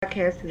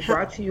podcast is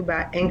brought to you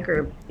by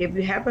Anchor. If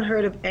you haven't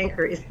heard of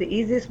Anchor, it's the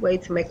easiest way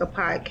to make a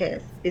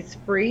podcast. It's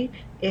free.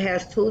 It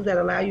has tools that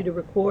allow you to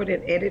record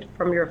and edit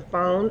from your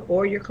phone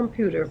or your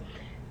computer.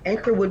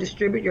 Anchor will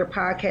distribute your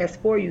podcast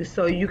for you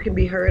so you can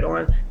be heard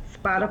on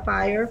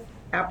Spotify,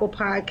 Apple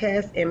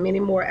Podcasts, and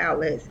many more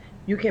outlets.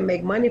 You can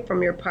make money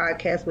from your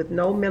podcast with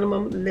no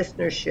minimum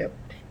listenership.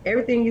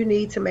 Everything you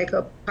need to make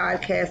a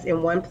podcast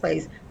in one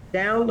place.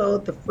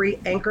 Download the free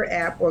Anchor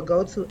app or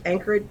go to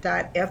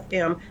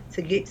anchor.fm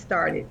to get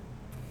started.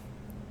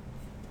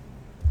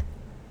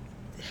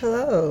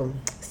 Hello.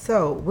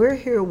 So we're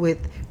here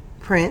with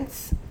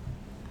Prince,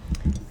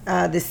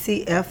 the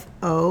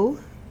CFO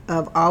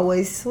of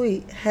Always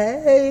Sweet.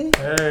 Hey.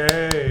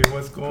 Hey,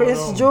 what's going on?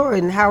 Prince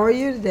Jordan, how are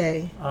you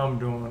today? I'm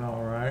doing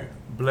all right.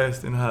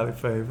 Blessed and highly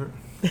favored.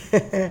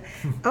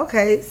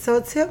 Okay,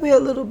 so tell me a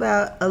little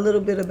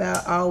bit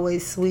about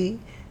Always Sweet.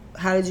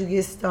 How did you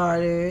get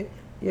started?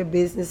 Your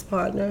business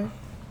partner?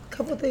 A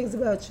couple things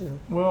about you.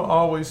 Well,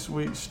 Always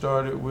Sweet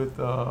started with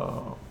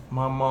my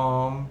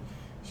mom.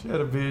 She had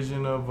a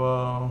vision of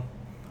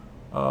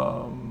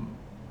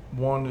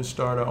wanting to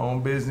start her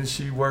own business.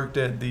 She worked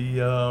at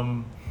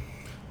the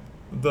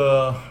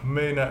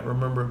may not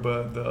remember,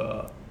 but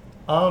the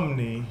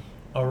Omni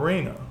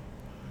Arena.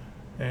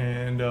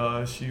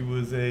 And she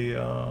was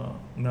a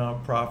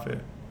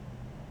nonprofit.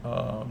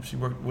 She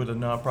worked with a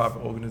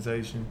nonprofit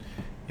organization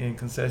in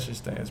concession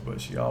stands,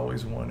 but she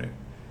always wanted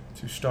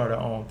to start her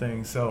own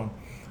thing. So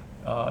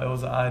it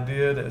was an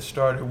idea that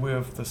started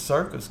with the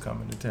circus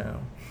coming to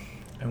town.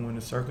 And when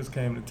the circus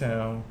came to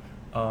town,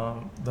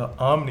 the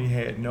Omni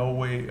had no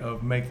way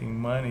of making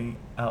money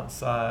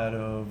outside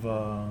of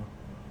a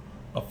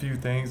few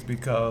things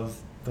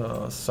because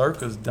the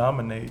circus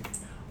dominate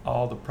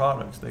all the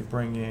products. They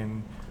bring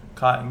in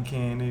cotton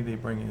candy, they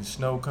bring in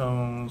snow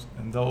cones,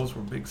 and those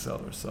were big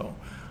sellers. So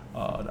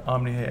the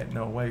Omni had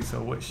no way.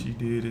 So what she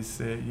did is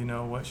said, you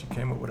know what, she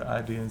came up with an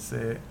idea and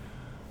said,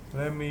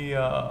 let me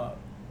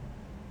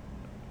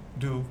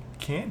do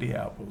candy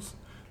apples.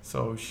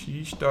 So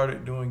she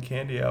started doing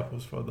candy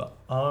apples for the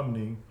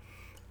Omni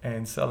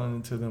and selling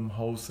it to them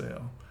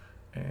wholesale.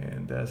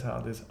 And that's how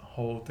this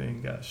whole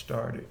thing got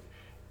started.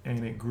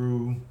 And it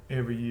grew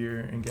every year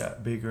and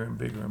got bigger and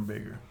bigger and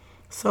bigger.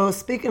 So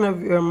speaking of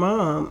your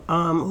mom,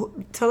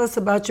 tell us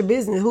about your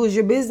business. Who is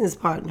your business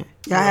partner?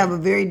 Y'all have a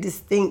very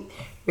distinct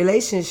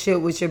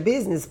relationship with your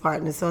business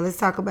partner. So let's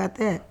talk about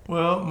that.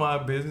 Well, my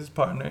business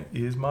partner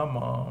is my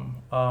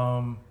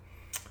mom.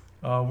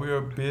 We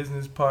are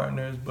business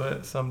partners,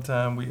 but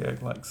sometimes we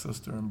act like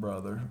sister and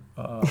brother.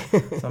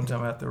 Sometimes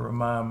I have to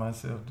remind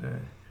myself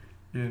that,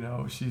 you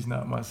know, she's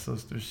not my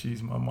sister,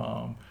 she's my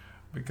mom.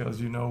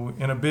 Because, you know,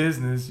 in a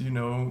business, you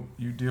know,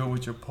 you deal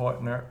with your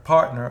partner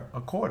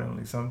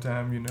accordingly.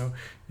 Sometimes, you know,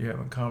 you're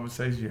having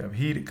conversations, you have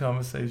heated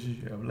conversations,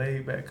 you have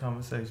laid back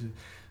conversations.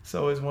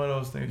 So it's one of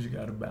those things you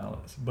got to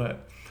balance.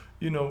 But,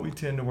 you know, we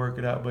tend to work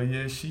it out. But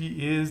yeah, she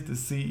is the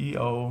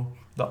CEO,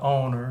 the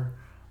owner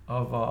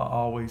of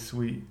Always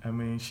Sweet. I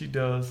mean, she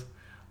does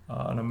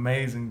an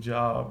amazing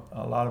job.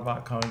 A lot of our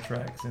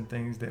contracts and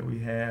things that we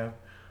have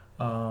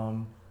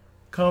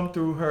come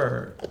through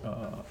her,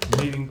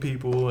 meeting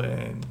people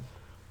and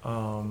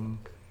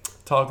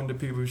talking to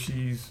people.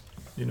 She's,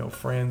 you know,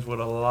 friends with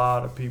a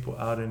lot of people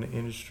out in the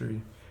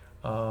industry,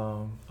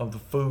 of the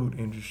food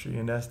industry,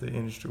 and that's the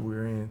industry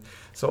we're in.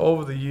 So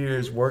over the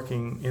years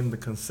working in the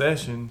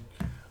concession,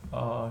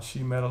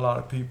 she met a lot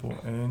of people.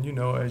 And, you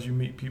know, as you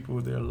meet people,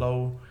 they're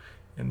low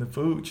in the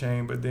food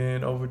chain, but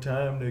then over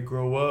time they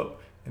grow up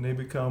and they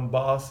become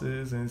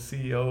bosses and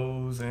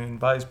CEOs and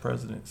vice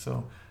presidents.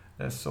 So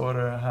that's sort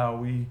of how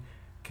we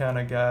kind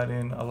of got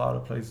in a lot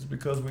of places,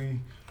 because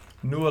we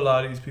knew a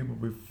lot of these people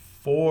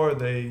before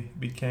they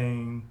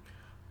became,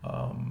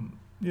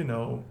 you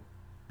know,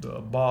 the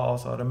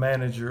boss or the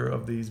manager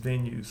of these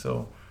venues.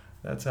 So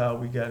that's how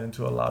we got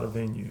into a lot of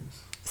venues.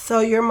 So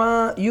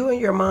you and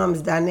your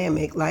mom's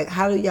dynamic, like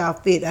how do y'all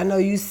fit? I know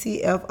you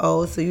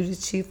CFO, so you the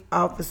chief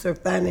officer of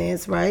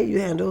finance, right? You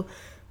handle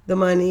the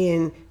money,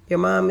 and your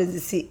mom is the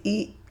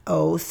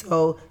CEO.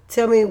 So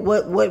tell me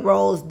what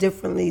roles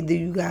differently do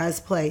you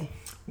guys play?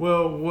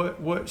 Well,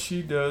 what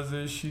she does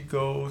is she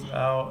goes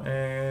out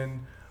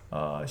and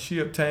she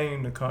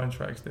obtained the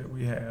contracts that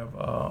we have.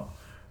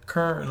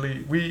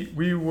 Currently,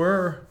 we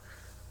were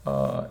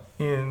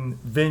in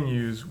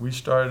venues. We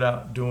started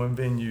out doing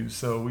venues,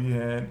 so we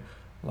had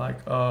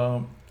like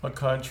a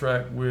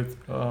contract with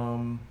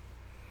MGR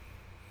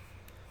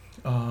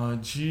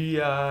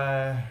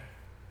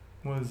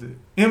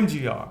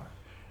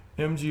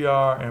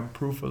and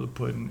Proof of the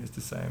Pudding is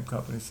the same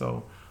company.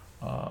 So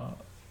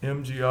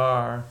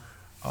MGR,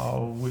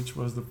 which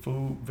was the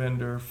food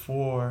vendor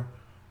for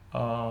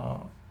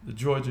the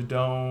Georgia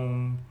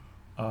Dome,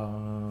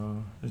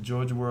 the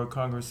Georgia World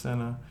Congress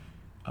Center,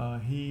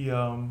 he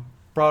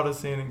brought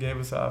us in and gave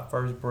us our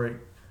first break.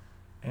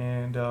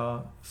 And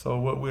so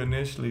what we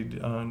initially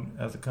done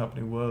as a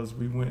company was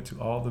we went to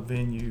all the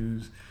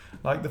venues,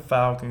 like the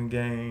Falcon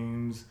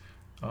games.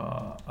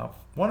 One of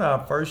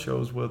our first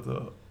shows was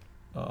the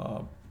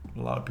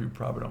a lot of people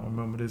probably don't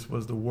remember this,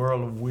 was the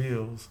World of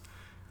Wheels.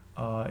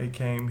 It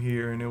came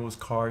here and it was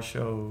car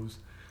shows.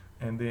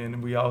 And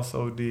then we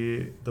also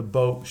did the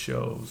boat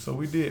shows. So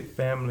we did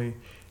family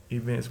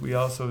events. We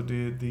also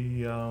did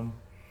the,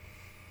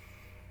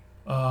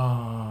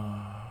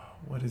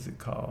 what is it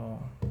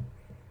called?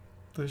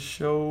 The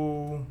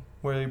show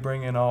where they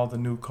bring in all the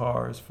new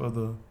cars for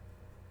the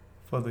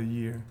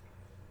year.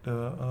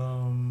 The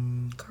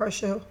Car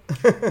show?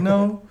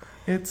 no,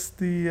 it's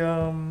the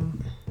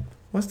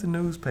what's the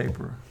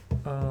newspaper?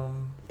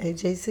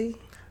 AJC?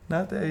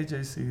 Not the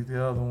AJC,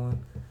 the other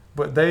one.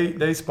 But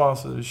they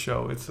sponsor the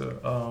show. It's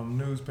a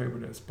newspaper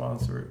that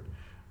sponsor it.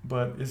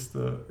 But it's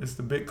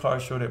the big car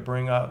show that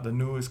bring out the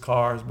newest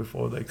cars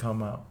before they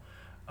come out.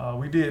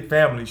 We did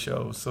family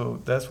shows, so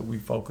that's what we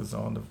focused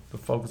on. The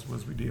focus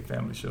was we did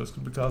family shows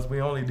because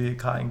we only did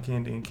cotton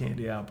candy and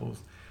candy apples,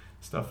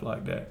 stuff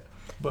like that.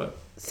 But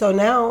so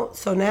now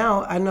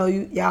I know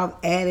you've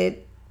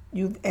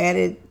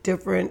added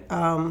different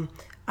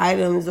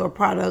items or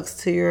products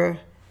to your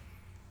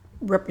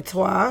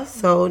repertoire.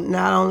 So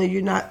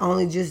you're not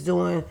only just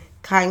doing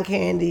cotton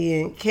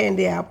candy and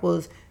candy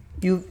apples,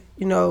 you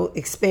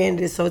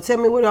expanded. So tell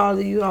me what all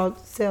do you all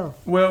sell?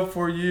 Well,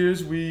 for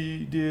years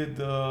we did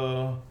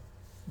the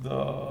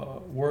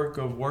work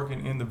of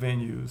working in the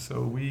venues.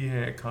 So we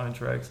had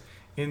contracts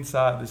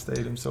inside the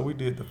stadium. So we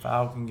did the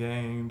Falcon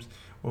games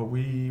where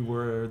we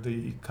were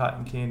the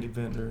cotton candy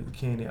vendor, the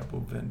candy apple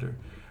vendor.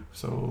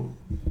 So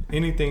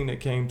anything that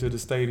came to the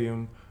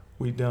stadium,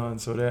 we done.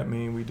 So that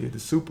means we did the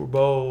Super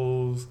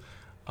Bowls,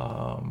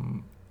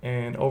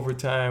 and over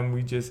time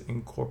we just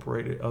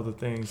incorporated other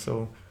things.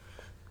 So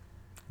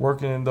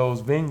working in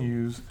those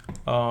venues,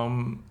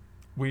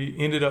 we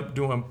ended up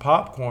doing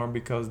popcorn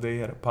because they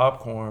had a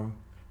popcorn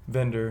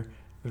vendor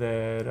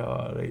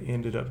that they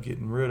ended up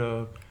getting rid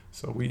of.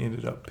 So we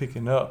ended up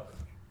picking up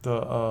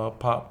the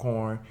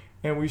popcorn,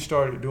 and we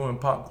started doing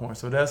popcorn.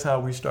 So that's how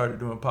we started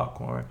doing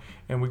popcorn,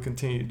 and we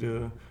continued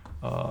to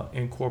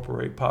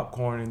incorporate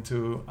popcorn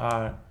into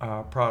our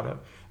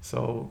product.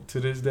 So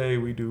to this day,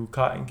 we do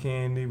cotton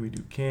candy, we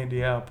do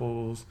candy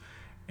apples,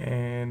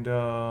 and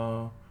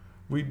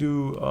we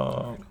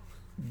do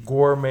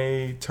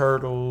gourmet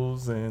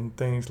turtles and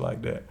things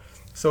like that.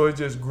 So it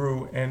just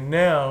grew, and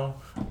now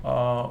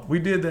we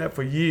did that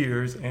for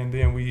years, and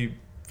then we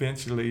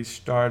eventually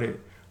started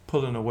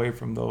pulling away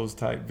from those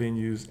type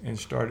venues and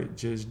started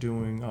just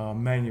doing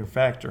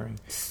manufacturing.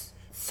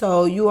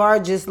 So you are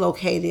just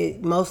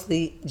located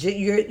mostly.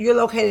 You're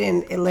located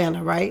in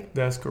Atlanta, right?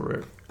 That's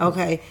correct.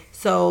 Okay.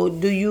 So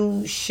do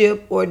you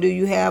ship or do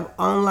you have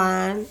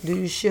online? Do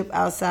you ship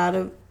outside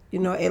of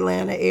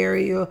Atlanta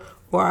area,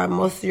 or are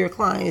most of your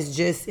clients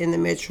just in the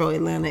metro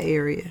Atlanta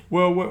area?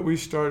 Well, what we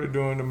started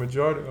doing, the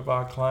majority of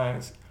our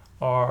clients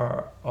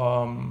are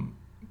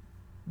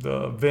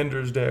the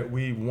vendors that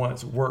we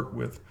once worked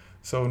with.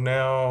 So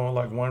now,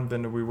 like one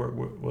vendor we worked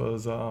with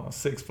was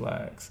Six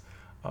Flags.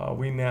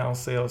 We now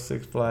sell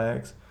Six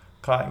Flags,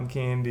 cotton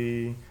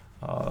candy,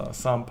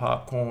 some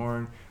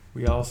popcorn.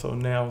 We also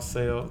now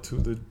sell to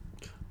the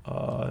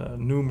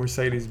new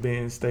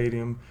Mercedes-Benz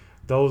Stadium.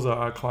 Those are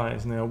our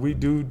clients now. We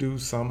do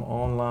some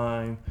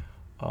online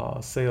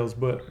sales,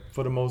 but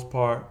for the most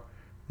part,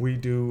 we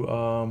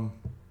do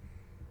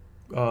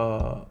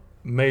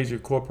major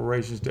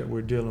corporations that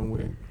we're dealing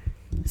with.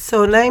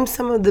 So name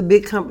some of the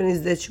big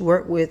companies that you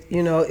work with.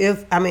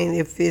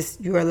 If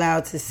you're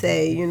allowed to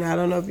say. I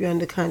don't know if you're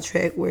under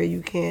contract where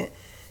you can't,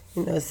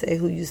 say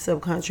who you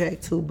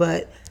subcontract to,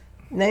 but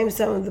name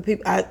some of the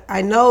people.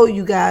 I know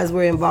you guys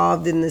were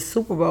involved in the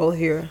Super Bowl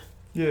here.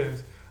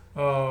 Yes,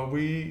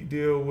 we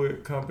deal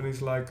with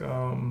companies like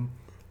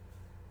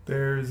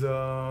there's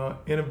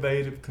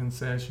Innovative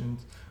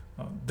Concessions.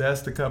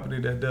 That's the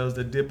company that does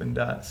the Dippin'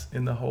 Dots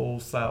in the whole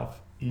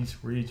Southeast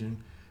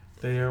region.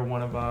 They are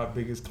one of our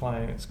biggest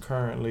clients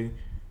currently.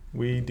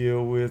 We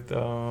deal with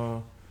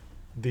the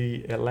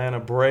Atlanta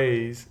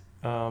Braves.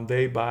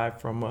 They buy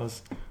from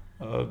us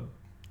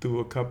through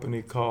a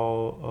company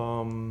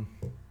called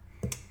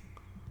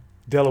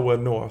Delaware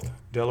North.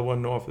 Delaware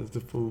North is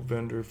the food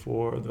vendor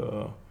for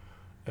the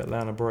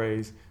Atlanta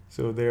Braves.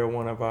 So they're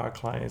one of our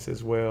clients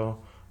as well.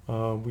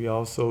 We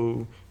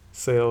also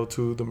sell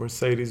to the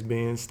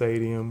Mercedes-Benz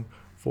Stadium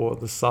for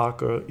the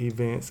soccer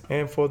events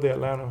and for the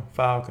Atlanta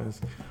Falcons.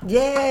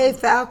 Yay,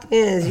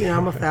 Falcons.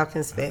 I'm a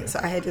Falcons fan, so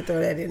I had to throw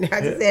that in there. I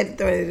just had to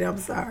throw that in there. I'm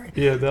sorry.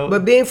 Yeah,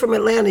 but being from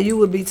Atlanta, you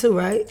would be too,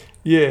 right?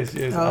 Yes.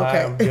 Okay. I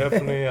am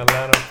definitely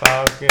Atlanta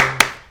Falcons.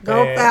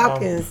 Go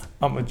Falcons.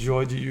 I'm a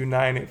Georgia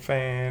United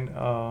fan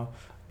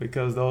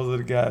because those are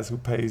the guys who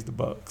pays the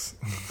bucks.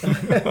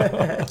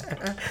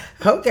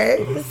 Okay,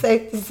 it's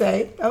safe to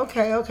say.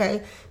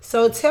 Okay.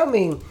 So tell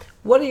me,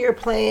 what are your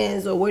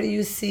plans, or what do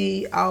you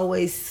see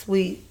always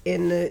sweet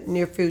in the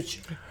near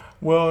future?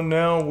 Well,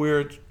 now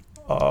we're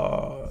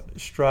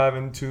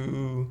striving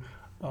to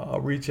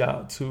reach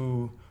out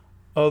to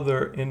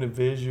other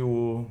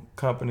individual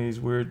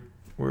companies. We're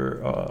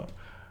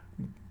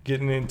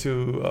getting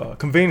into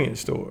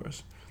convenience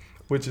stores,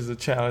 which is a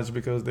challenge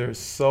because there's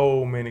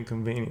so many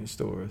convenience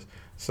stores.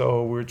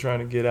 So we're trying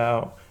to get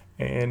out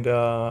and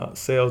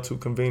sell to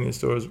convenience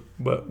stores,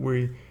 but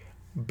we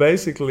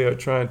basically are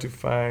trying to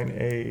find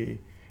a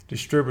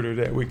distributor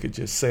that we could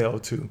just sell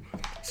to,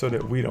 so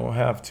that we don't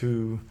have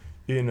to,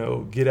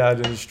 get out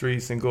in the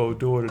streets and go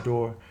door to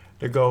door.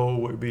 The goal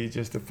would be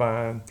just to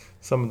find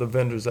some of the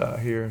vendors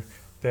out here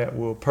that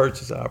will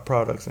purchase our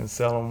products and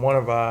sell them. One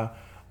of our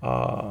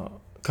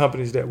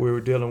companies that we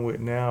were dealing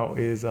with now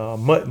is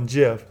Mutt and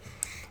Jeff.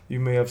 You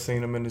may have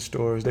seen them in the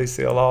stores. They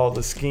sell all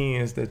the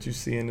skins that you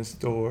see in the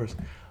stores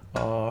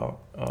and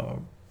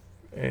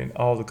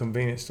all the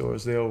convenience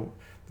stores. They're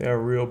a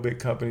real big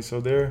company,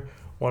 so they're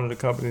one of the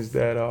companies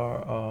that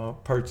are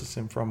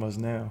purchasing from us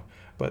now.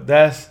 But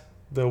that's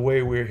the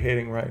way we're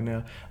heading right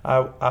now.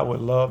 I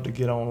would love to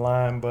get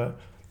online, but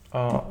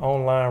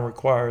online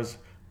requires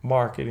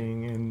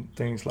marketing and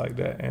things like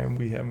that, and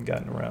we haven't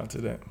gotten around to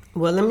that.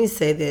 Well, let me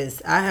say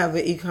this. I have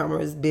an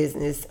e-commerce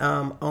business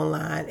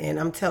online, and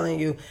I'm telling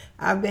you,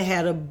 I've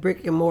had a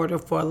brick and mortar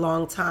for a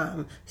long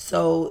time.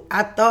 So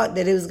I thought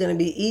that it was going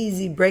to be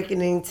easy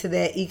breaking into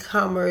that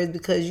e-commerce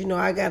because,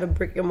 I got a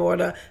brick and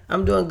mortar.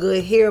 I'm doing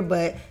good here,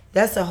 but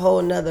that's a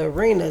whole nother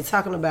arena.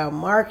 Talking about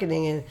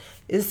marketing, and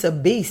it's a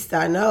beast.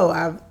 I know.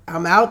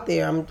 I'm out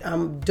there.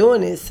 I'm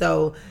doing it.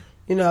 So,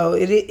 it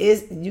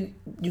is,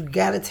 you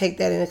got to take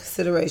that into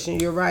consideration.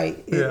 You're right.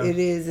 It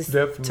is. It's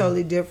definitely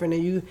totally different,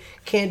 and you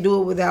can't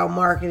do it without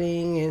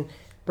marketing and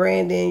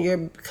branding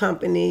your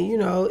company.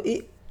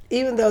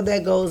 Even though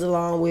that goes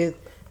along with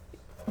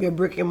your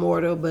brick and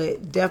mortar,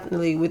 but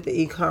definitely with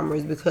the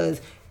e-commerce, because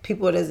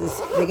people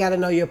they got to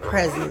know your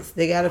presence.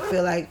 They got to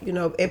feel like,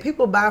 and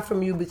people buy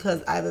from you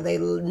because either they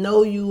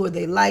know you or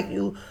they like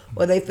you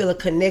or they feel a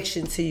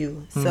connection to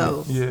you.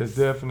 So yes,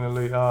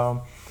 definitely.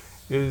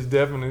 It is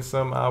definitely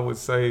something I would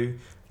say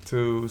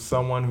to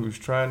someone who's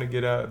trying to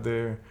get out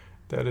there.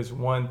 That is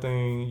one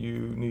thing you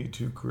need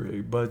to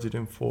create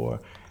budgeting for,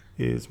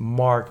 is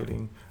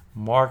marketing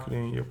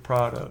your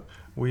product.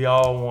 We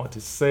all want to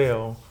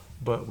sell,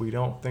 but we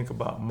don't think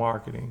about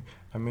marketing.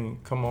 I mean,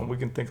 come on, we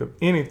can think of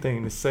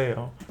anything to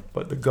sell,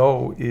 but the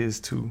goal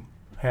is to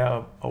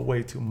have a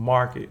way to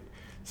market.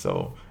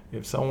 So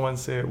if someone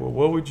said, well,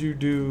 what would you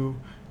do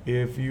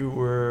if you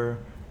were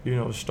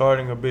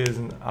starting a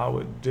business, I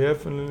would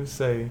definitely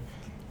say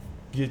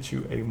get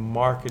you a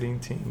marketing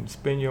team.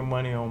 Spend your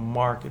money on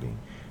marketing,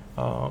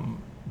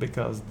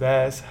 because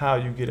that's how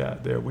you get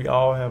out there. We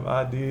all have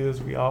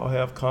ideas, we all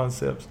have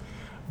concepts,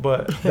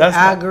 but that's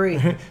I agree.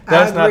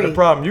 That's not the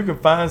problem. You can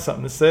find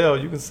something to sell.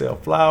 You can sell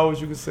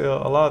flowers. You can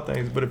sell a lot of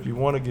things. But if you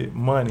want to get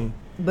money,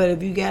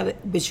 you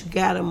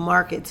gotta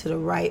market to the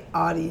right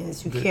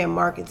audience. You can't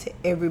market to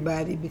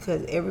everybody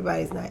because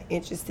everybody's not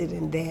interested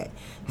in that.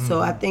 Mm-hmm.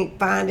 So I think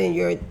finding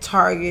your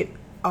target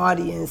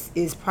audience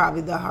is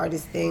probably the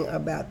hardest thing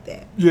about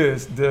that.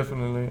 Yes,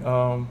 definitely.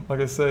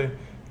 Like I say,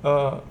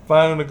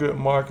 finding a good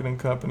marketing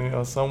company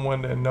or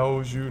someone that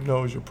knows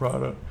your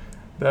product,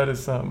 that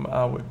is something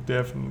I would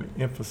definitely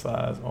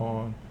emphasize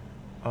on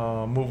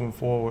moving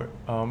forward.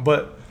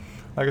 But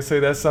like I say,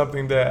 that's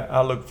something that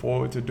I look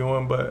forward to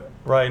doing. But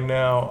right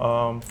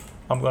now,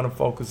 I'm going to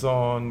focus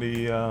on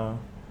the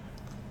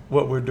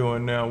what we're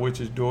doing now,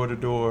 which is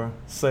door-to-door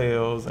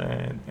sales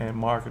and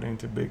marketing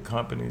to big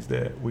companies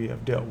that we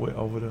have dealt with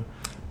over the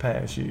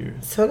past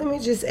years. So let me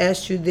just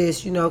ask you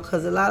this,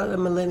 because a lot of the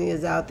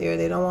millennials out there,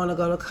 they don't want to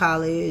go to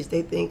college.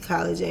 They think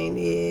college ain't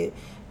it.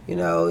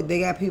 They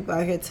got people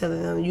out here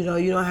telling them, you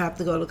don't have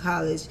to go to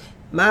college.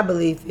 My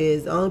belief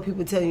is the only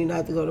people telling you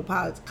not to go to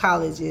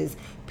college is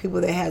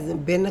people that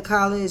hasn't been to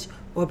college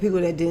or people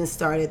that didn't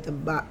start at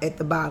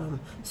the bottom.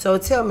 So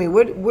tell me,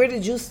 where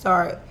did you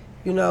start,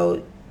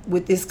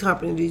 with this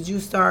company? Did you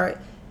start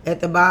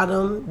at the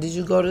bottom? Did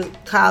you go to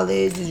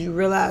college? Did you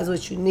realize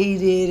what you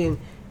needed?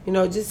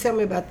 And, just tell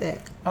me about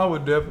that. I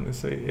would definitely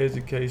say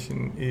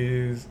education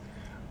is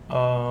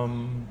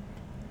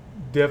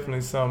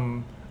definitely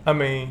something,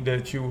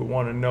 that you would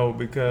want to know,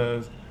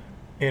 because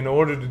in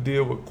order to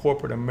deal with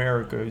corporate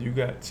America, you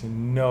got to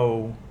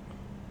know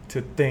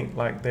to think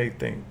like they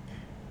think.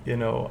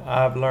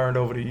 I've learned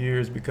over the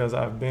years, because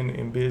I've been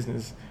in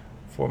business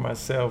for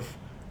myself,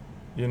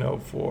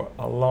 for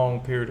a long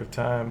period of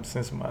time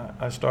since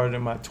I started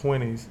in my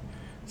 20s.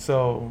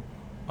 So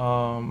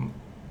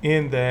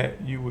in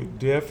that, you would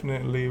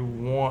definitely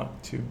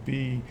want to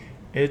be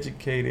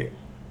educated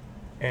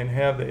and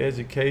have the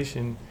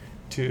education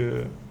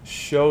to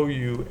show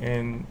you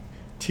and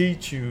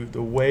teach you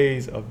the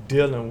ways of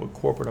dealing with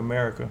corporate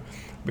America,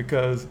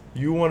 because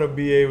you want to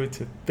be able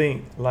to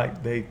think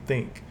like they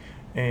think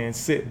and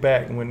sit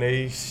back when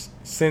they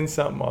send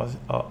something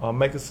or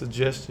make a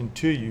suggestion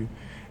to you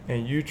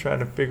and you trying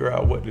to figure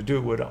out what to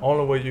do. Well, the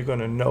only way you're going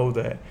to know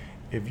that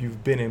if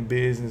you've been in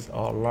business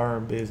or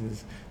learned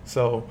business.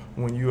 So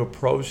when you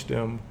approach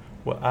them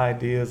with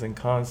ideas and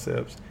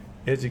concepts,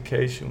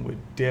 education would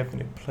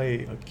definitely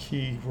play a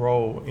key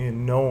role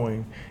in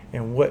knowing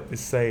and what to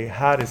say,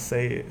 how to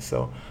say it.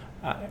 So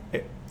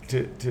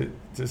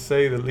to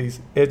say the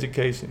least,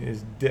 education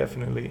is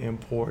definitely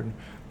important,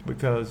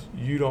 because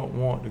you don't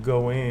want to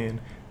go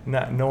in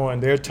not knowing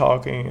they're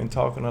talking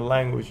a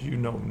language you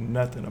know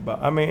nothing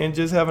about. I mean, and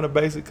just having a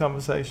basic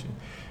conversation.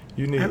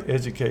 You need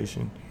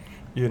education,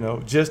 you know,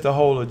 just to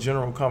hold a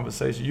general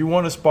conversation. You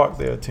want to spark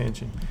their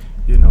attention,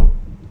 you know,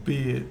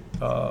 be it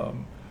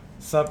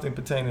something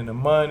pertaining to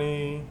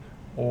money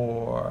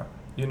or,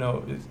 you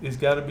know, it's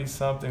got to be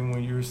something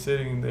when you're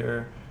sitting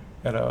there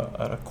at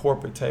a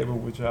corporate table,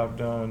 which I've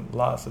done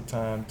lots of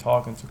time,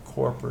 talking to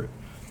corporate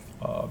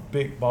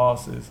big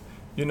bosses.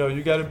 You know,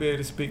 you got to be able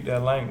to speak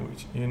that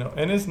language, you know,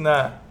 and it's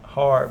not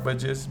hard, but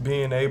just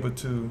being able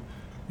to,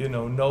 you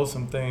know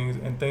some things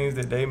and things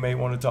that they may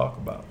want to talk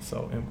about.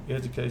 So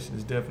education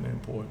is definitely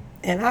important.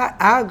 And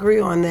I agree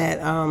on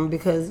that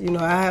because, you know,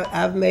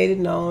 I've made it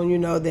known, you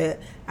know, that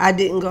I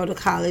didn't go to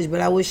college,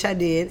 but I wish I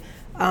did.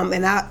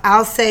 And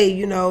I'll say,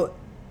 you know,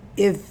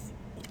 if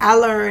I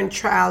learned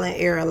trial and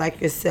error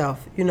like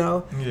yourself, you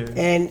know,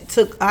 and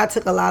I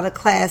took a lot of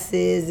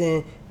classes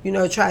and, you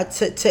know, tried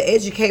to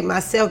educate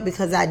myself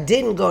because I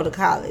didn't go to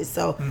college.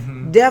 So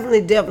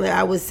definitely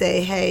I would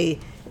say, hey,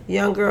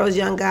 young girls,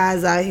 young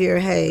guys out here,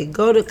 hey,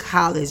 go to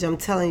college. I'm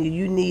telling you,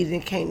 you need it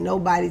and can't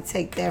nobody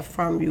take that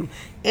from you.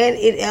 And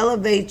it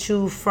elevates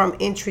you from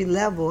entry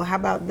level. How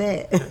about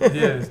that?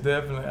 Yes,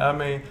 definitely. I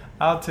mean,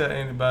 I'll tell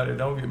anybody,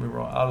 don't get me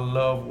wrong, I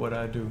love what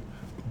I do.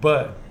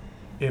 But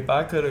if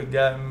I could have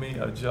gotten me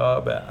a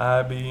job at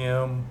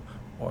IBM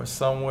or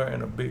somewhere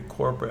in a big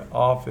corporate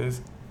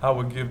office, I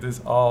would give this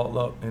all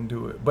up and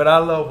do it. But I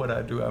love what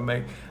I do. I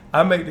make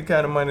the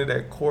kind of money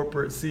that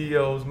corporate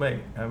CEOs make.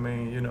 I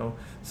mean, you know,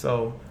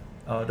 so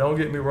don't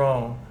get me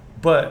wrong,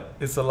 but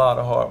it's a lot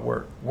of hard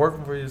work.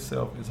 Working for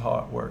yourself is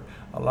hard work.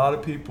 A lot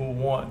of people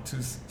want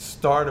to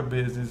start a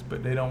business,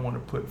 but they don't want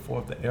to put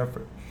forth the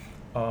effort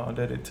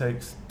that it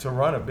takes to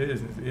run a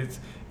business.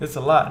 It's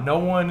a lot. No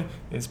one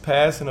is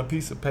passing a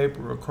piece of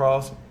paper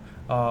across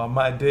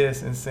my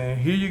desk and saying,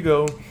 here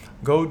you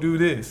go do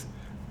this.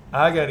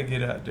 I got to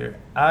get out there.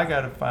 I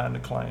got to find the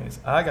clients.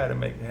 I got to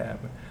make it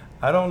happen.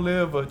 I don't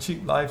live a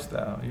cheap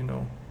lifestyle, you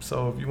know.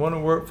 So if you want to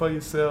work for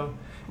yourself,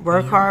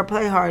 work hard,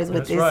 play hard is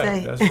what they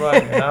say. That's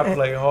right. And I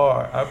play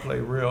hard. I play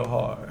real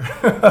hard.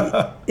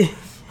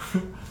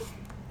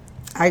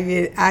 I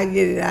get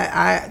it.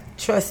 I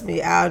trust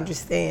me. I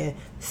understand.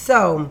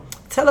 So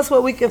tell us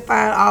where we can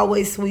find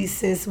Always Sweet,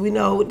 since we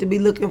know to be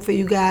looking for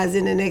you guys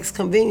in the next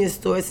convenience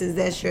store, since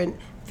that's your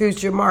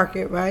future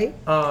market, right?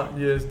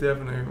 Yes,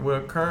 definitely.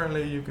 Well,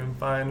 currently you can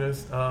find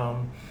us.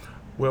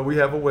 Well, we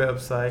have a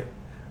website,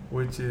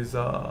 which is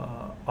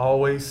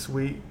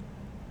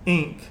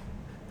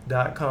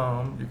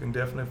alwayssweetinc.com. You can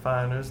definitely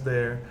find us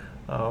there.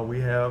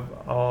 We have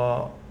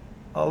a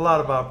lot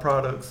of our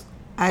products.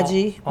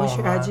 IG? What's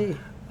your IG?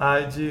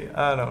 IG?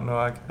 I don't know.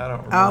 I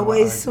don't remember.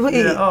 Always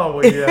Sweet. Yeah,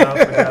 always. Yeah,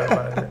 I forgot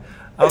about that.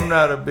 I'm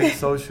not a big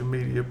social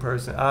media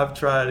person. I've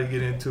tried to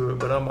get into it,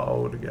 but I'm an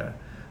older guy.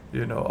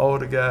 You know,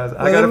 older guys.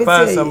 I gotta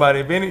find somebody.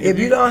 If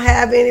you don't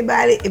have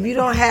anybody,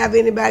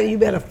 you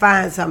better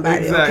find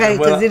somebody, exactly. Okay?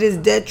 Because it is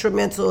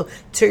detrimental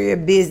to your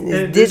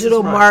business.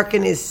 Digital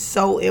marketing is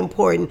so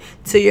important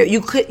to your.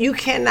 You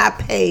cannot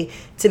pay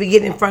to be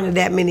getting in front of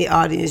that many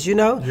audience. You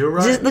know, you're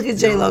right. Just look at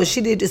J-Lo. Right.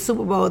 She did the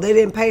Super Bowl. They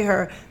didn't pay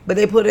her, but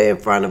they put her in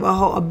front of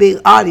a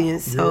big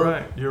audience.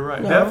 So, You're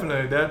right. No?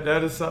 Definitely.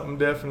 That is something.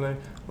 Definitely.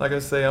 Like I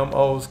say, I'm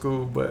old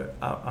school, but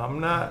I'm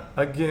not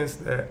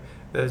against that.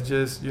 That's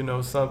just, you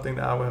know, something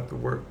that I would have to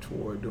work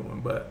toward doing.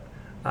 But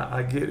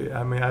I get it.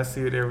 I mean, I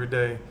see it every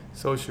day.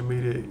 Social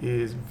media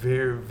is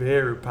very,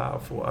 very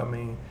powerful. I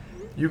mean,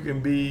 you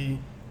can be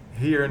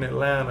here in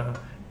Atlanta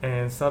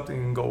and something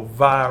can go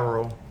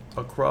viral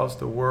across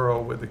the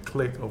world with a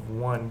click of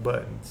one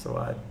button. So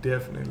I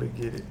definitely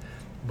get it.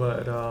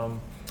 But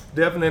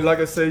definitely, like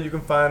I said, you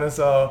can find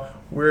us.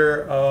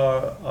 We're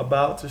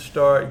about to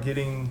start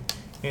getting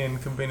in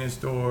convenience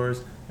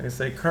stores. Like I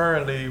say,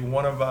 currently,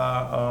 one of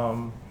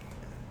our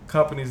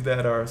companies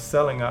that are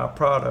selling our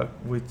product,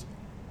 which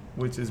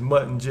is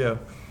Mutt and Jeff.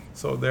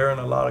 So they're in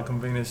a lot of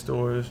convenience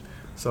stores.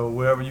 So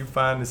wherever you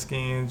find the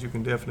skins, you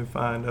can definitely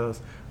find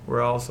us.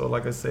 We're also,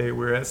 like I say,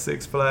 we're at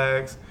Six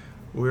Flags.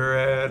 We're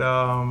at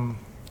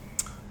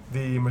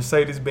the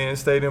Mercedes-Benz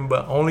Stadium,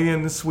 but only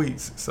in the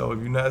suites. So if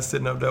you're not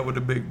sitting up there with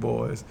the big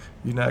boys,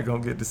 you're not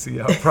going to get to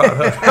see our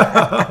product.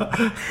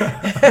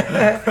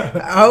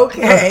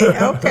 Okay.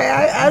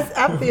 I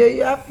feel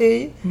you.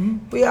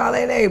 Mm-hmm. We all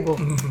ain't able.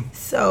 Mm-hmm.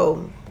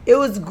 So it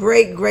was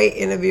great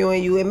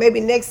interviewing you. And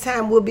maybe next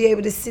time we'll be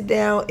able to sit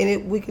down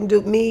and we can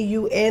do me,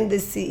 you, and the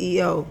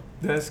CEO.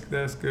 That's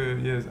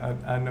good. Yes,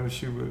 I know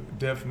she would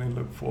definitely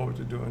look forward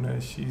to doing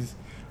that. She's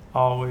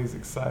always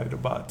excited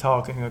about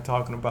talking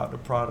about the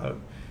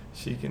product.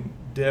 She can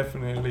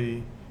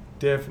definitely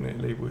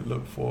would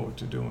look forward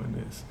to doing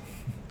this.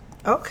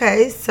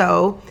 Okay,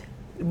 so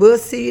we'll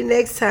see you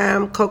next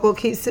time. Coco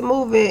Keeps It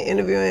Moving,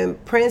 interviewing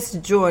Prince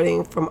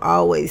Jordan from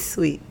Always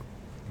Sweet.